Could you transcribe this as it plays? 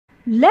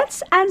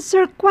Let's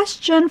answer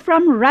question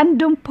from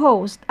random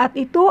post. At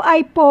ito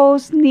ay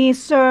post ni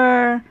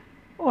Sir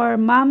or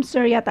Ma'am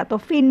Sir yata to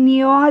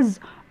Finios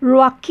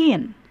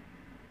Joaquin.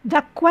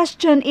 The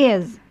question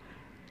is,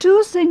 two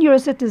senior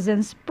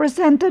citizens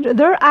presented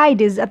their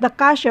IDs at the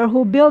cashier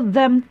who billed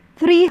them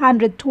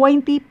 320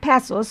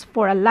 pesos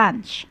for a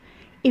lunch.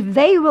 If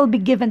they will be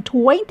given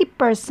 20%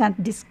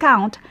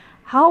 discount,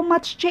 how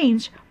much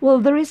change will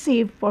they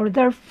receive for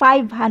their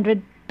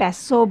 500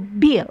 peso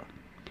bill?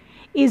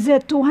 Is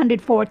it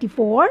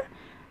 244?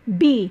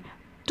 B,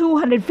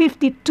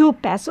 252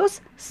 pesos?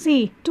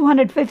 C,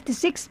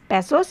 256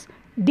 pesos?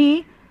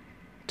 D,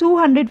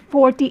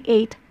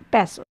 248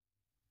 pesos?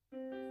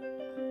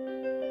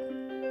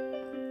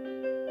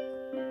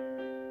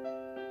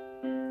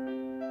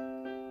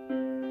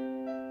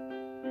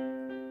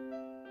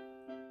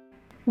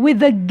 With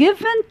the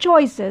given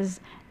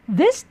choices,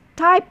 this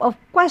type of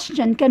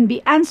question can be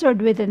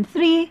answered within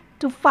 3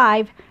 to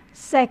 5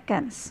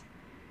 seconds.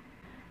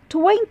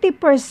 20%.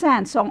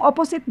 So, ang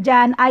opposite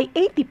dyan ay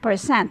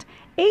 80%.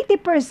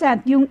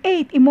 80%, yung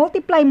 8,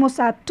 i-multiply mo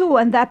sa 2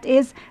 and that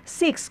is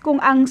 6. Kung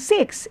ang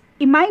 6,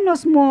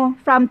 i-minus mo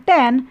from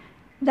 10,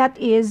 that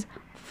is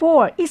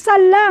 4. Isa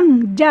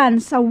lang dyan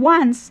sa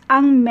ones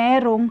ang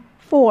merong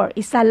 4.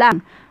 Isa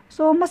lang.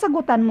 So,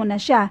 masagutan mo na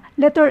siya.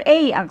 Letter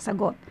A ang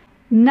sagot.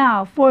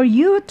 Now, for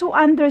you to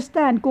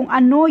understand kung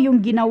ano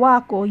yung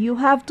ginawa ko, you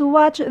have to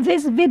watch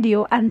this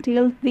video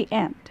until the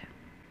end.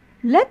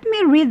 Let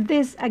me read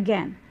this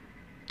again.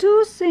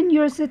 Two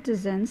senior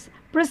citizens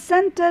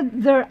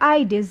presented their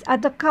IDs at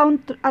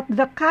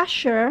the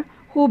cashier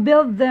who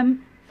billed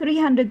them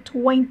 320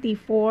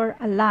 for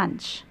a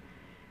lunch.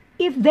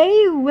 If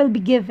they will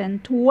be given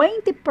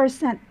 20%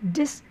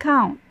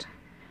 discount,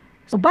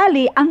 so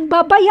bali, ang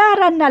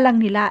babayaran na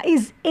lang nila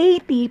is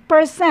 80%.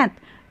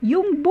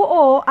 Yung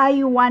buo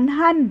ay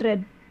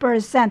 100%.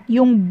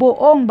 Yung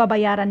buong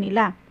babayaran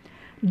nila.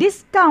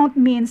 Discount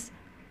means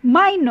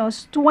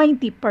minus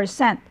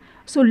 20%.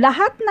 So,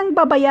 lahat ng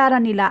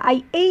babayaran nila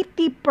ay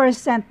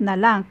 80% na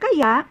lang.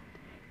 Kaya,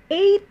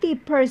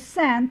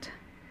 80%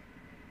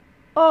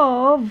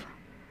 of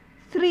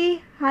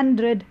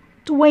 320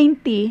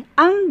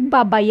 ang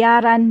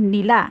babayaran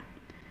nila.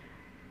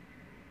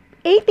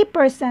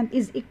 80%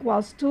 is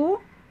equals to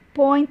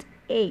 0.8.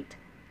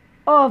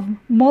 Of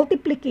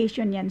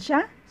multiplication yan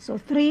siya. So,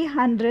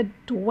 320.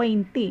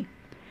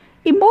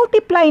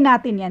 I-multiply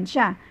natin yan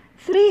siya.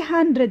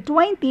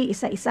 320,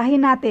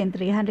 isa-isahin natin.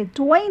 320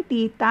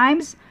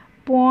 times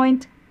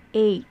 0.8.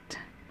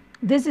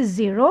 This is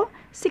 0.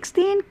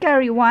 16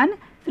 carry 1.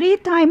 3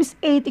 times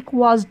 8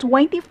 equals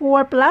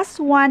 24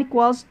 plus 1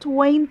 equals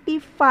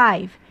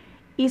 25.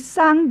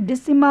 Isang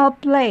decimal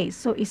place.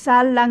 So,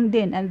 isa lang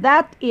din. And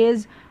that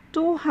is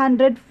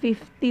 256.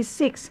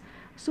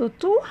 So,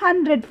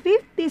 256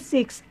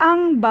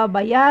 ang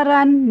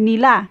babayaran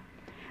nila.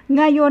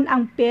 Ngayon,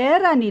 ang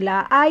pera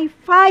nila ay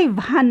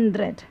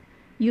 500.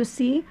 You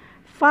see,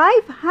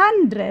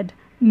 500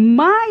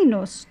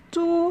 minus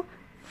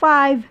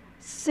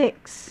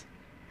 256.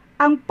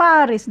 Ang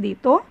pares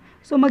dito,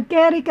 so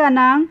mag-carry ka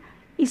ng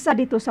isa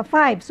dito sa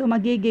 5. So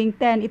magiging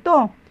 10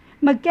 ito.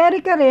 Mag-carry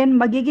ka rin,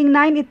 magiging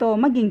 9 ito,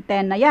 maging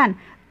 10 na yan.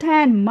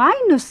 10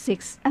 minus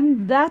 6,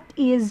 and that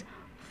is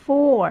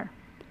 4.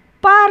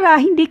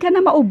 Para hindi ka na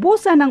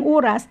maubusan ng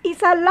oras,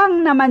 isa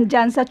lang naman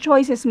dyan sa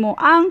choices mo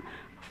ang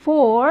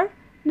 4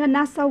 na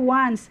nasa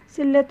ones. Si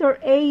letter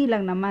A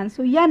lang naman.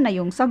 So, yan na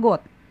yung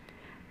sagot.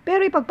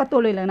 Pero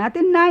ipagpatuloy lang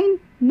natin.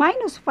 9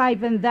 minus 5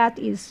 and that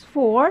is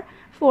 4.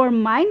 4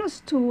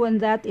 minus 2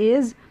 and that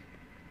is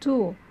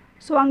 2.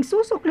 So, ang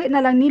susukli na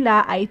lang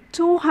nila ay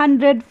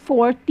 244.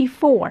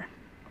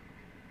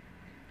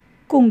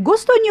 Kung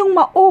gusto nyong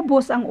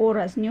maubos ang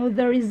oras nyo,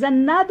 there is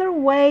another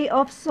way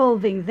of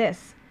solving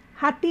this.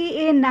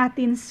 Hatiin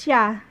natin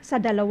siya sa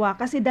dalawa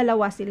kasi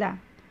dalawa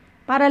sila.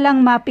 Para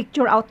lang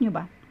ma-picture out nyo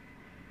ba?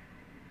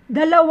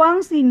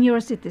 Dalawang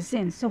senior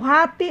citizens. So,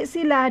 hati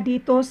sila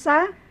dito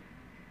sa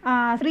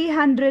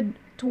 320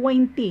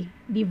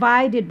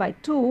 divided by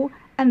 2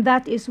 and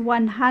that is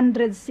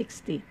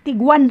 160. Tig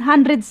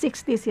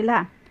 160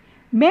 sila.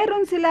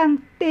 Meron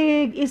silang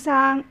tig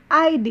isang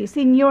ID,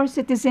 senior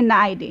citizen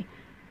na ID.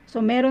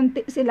 So, meron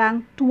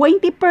silang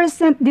 20%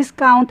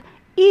 discount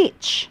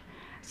each.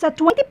 Sa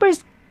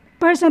 20%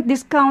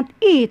 discount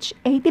each,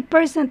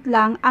 80%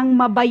 lang ang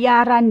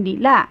mabayaran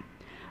nila.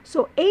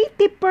 So,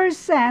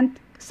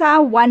 80%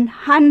 sa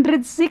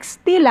 160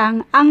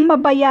 lang ang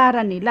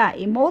mabayaran nila.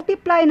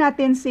 I-multiply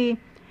natin si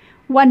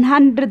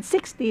 160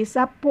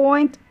 sa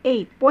 0.8.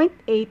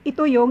 0.8,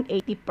 ito yung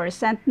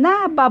 80%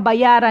 na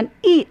babayaran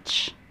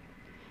each.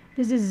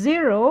 This is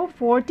 0,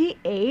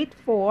 48,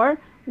 4,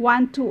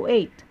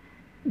 128.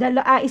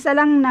 Isa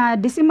lang na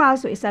decimal,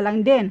 so isa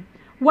lang din.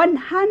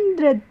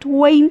 128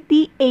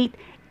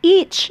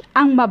 each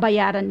ang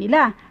mabayaran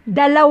nila.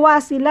 Dalawa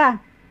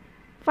sila.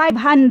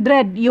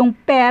 500 yung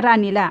pera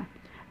nila.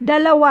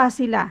 Dalawa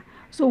sila.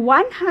 So,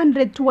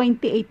 128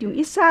 yung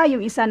isa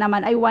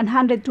naman ay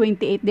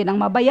 128 din ang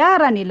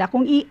mabayaran nila.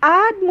 Kung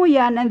i-add mo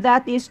yan, and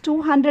that is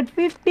 256.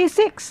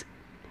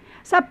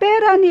 Sa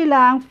pera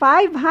nilang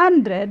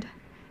 500,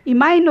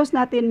 i-minus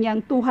natin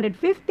yung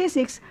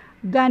 256,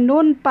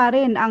 ganun pa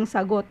rin ang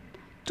sagot,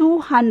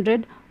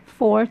 244.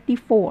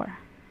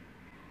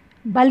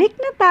 Balik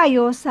na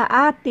tayo sa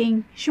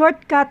ating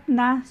shortcut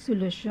na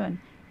solusyon.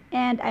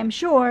 And I'm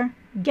sure,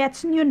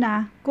 gets nyo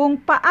na kung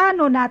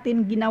paano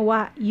natin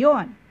ginawa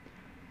yon.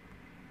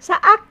 Sa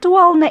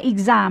actual na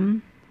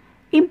exam,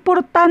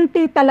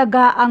 importante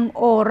talaga ang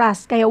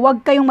oras. Kaya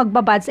huwag kayong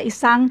magbabad sa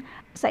isang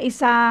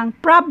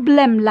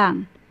problem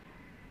lang.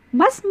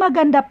 Mas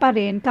maganda pa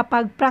rin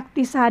kapag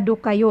praktisado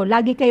kayo.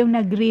 Lagi kayong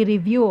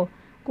nagre-review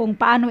kung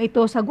paano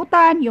ito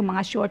sagutan, yung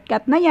mga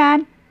shortcut na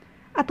yan.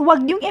 At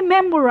huwag niyong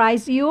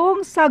i-memorize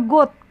yung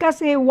sagot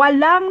kasi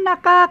walang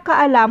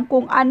nakakaalam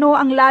kung ano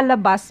ang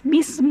lalabas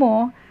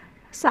mismo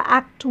sa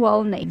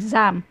actual na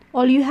exam.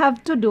 All you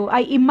have to do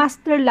ay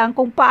i-master lang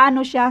kung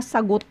paano siya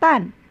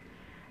sagutan.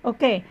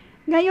 Okay.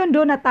 Ngayon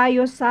doon na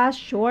tayo sa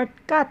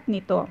shortcut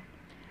nito.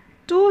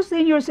 2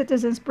 senior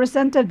citizens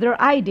presented their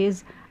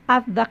IDs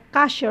at the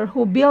cashier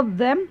who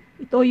billed them.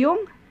 Ito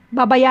yung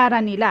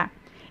babayaran nila.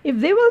 If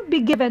they will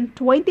be given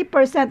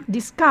 20%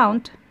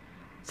 discount,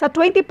 sa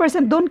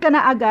 20% doon ka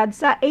na agad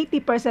sa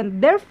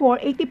 80%. Therefore,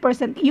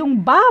 80%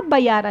 yung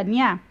babayaran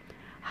niya.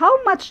 How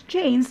much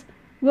change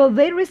will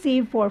they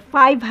receive for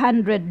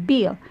 500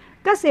 bill?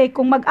 Kasi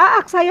kung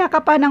mag-aaksaya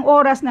ka pa ng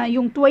oras na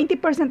yung 20%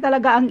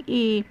 talaga ang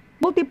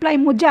multiply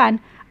mo dyan,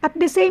 at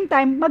the same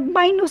time,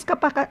 mag-minus ka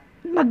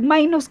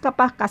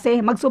pa kasi,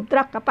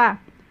 mag-subtract ka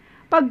pa.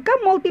 Pagka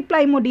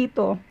multiply mo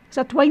dito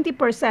sa 20%,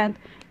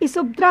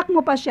 isubtract mo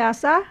pa siya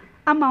sa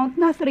amount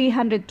na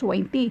 320.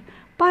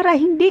 Para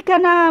hindi ka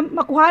na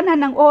makuhanan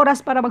ng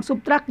oras para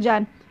mag-subtract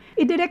dyan,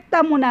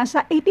 idirekta mo na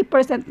sa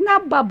 80% na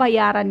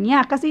babayaran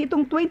niya. Kasi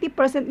itong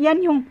 20%,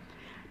 yan yung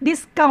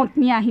discount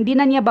niya, hindi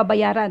na niya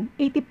babayaran.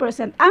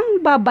 80%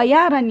 ang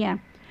babayaran niya.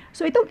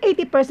 So, itong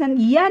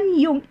 80%, yan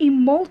yung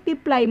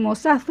i-multiply mo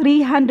sa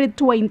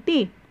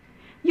 320.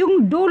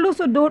 Yung dulo,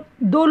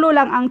 dulo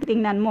lang ang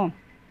tingnan mo.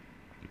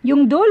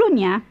 Yung dulo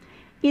niya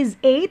is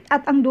 8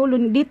 at ang dulo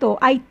dito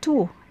ay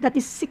 2. That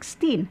is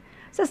 16.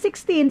 Sa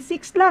 16,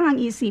 6 lang ang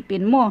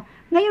isipin mo.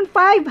 Ngayon,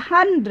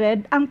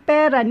 500 ang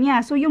pera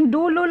niya. So, yung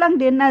dulo lang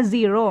din na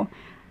 0.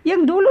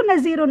 Yung dulo na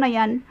 0 na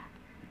yan,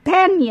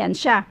 10 yan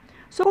siya.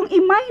 So, kung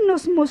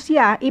i-minus mo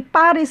siya,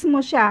 ipares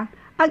mo siya,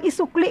 ang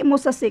isukli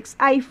mo sa 6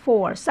 ay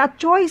 4. Sa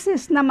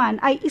choices naman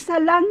ay isa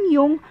lang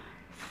yung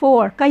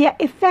 4. Kaya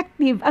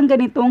effective ang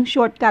ganitong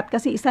shortcut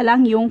kasi isa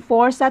lang yung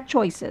 4 sa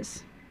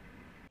choices.